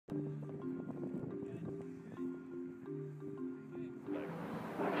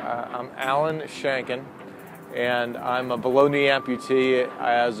I'm Alan Shankin, and I'm a below-knee amputee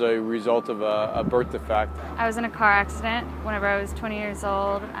as a result of a birth defect. I was in a car accident whenever I was 20 years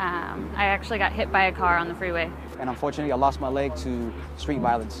old. I actually got hit by a car on the freeway. And unfortunately, I lost my leg to street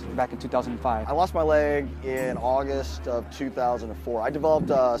violence back in 2005. I lost my leg in August of 2004. I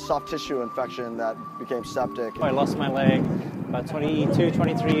developed a soft tissue infection that became septic. I lost my leg about 22,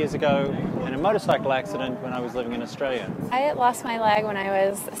 23 years ago in a motorcycle accident when I was living in Australia. I lost my leg when I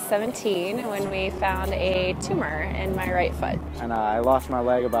was 17 when we found a tumor in my right foot. And I lost my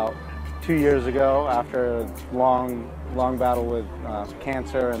leg about 2 years ago after a long battle with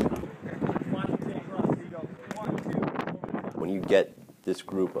cancer. When you get this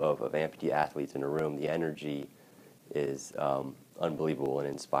group of amputee athletes in a room, the energy is unbelievable and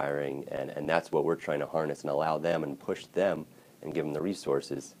inspiring, and that's what we're trying to harness and allow them and push them and give them the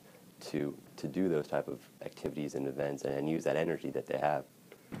resources to do those type of activities and events and use that energy that they have.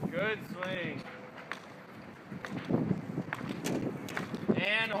 Good swing.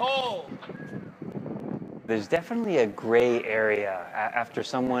 And hold. There's definitely a gray area. After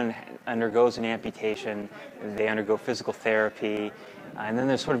someone undergoes an amputation, they undergo physical therapy, and then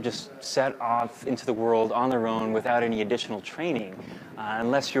they're sort of just set off into the world on their own without any additional training.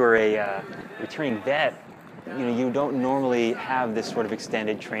 Unless you're a returning vet, you don't normally have this sort of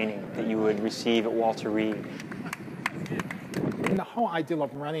extended training that you would receive at Walter Reed. In the whole idea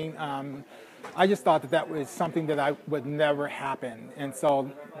of running, I just thought that was something that would never happen. And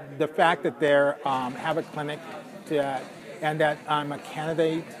so the fact that they have a clinic and that I'm a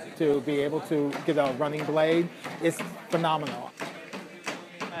candidate to be able to get a running blade is phenomenal.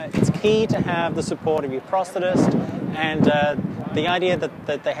 It's key to have the support of your prosthetist, and the idea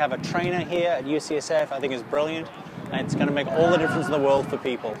that they have a trainer here at UCSF I think is brilliant, and it's going to make all the difference in the world for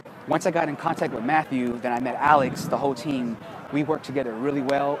people. Once I got in contact with Matthew, then I met Alex, the whole team. We work together really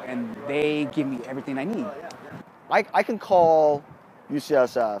well, and they give me everything I need. I can call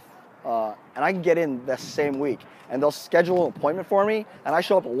UCSF and I can get in the same week, and they'll schedule an appointment for me, and I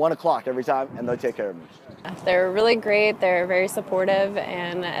show up at 1 o'clock every time, and they'll take care of me. They're really great, they're very supportive,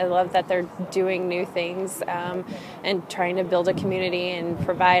 and I love that they're doing new things and trying to build a community and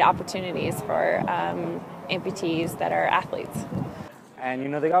provide opportunities for amputees that are athletes.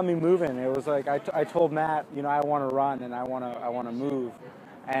 And they got me moving. It was like I told Matt, I want to run and I want to move,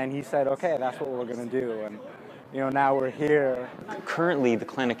 and he said, okay, that's what we're going to do. And now we're here. Currently, the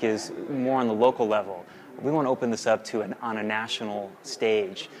clinic is more on the local level. We want to open this up to on a national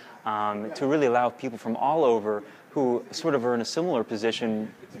stage to really allow people from all over who sort of are in a similar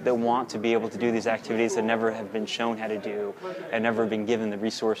position that want to be able to do these activities that never have been shown how to do and never been given the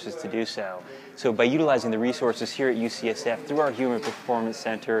resources to do so. So by utilizing the resources here at UCSF through our Human Performance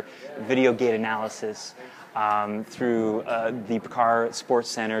Center, video gait analysis, through the Car Sports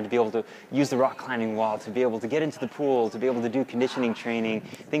Center, to be able to use the rock climbing wall, to be able to get into the pool, to be able to do conditioning training,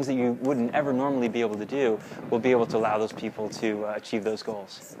 things that you wouldn't ever normally be able to do, we'll be able to allow those people to achieve those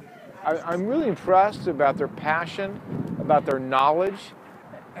goals. I'm really impressed about their passion, about their knowledge,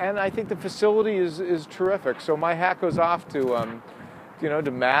 and I think the facility is terrific. So my hat goes off to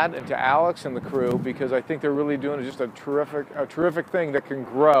to Matt and to Alex and the crew, because I think they're really doing just a terrific thing that can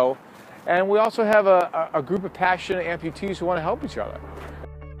grow. And we also have a group of passionate amputees who want to help each other.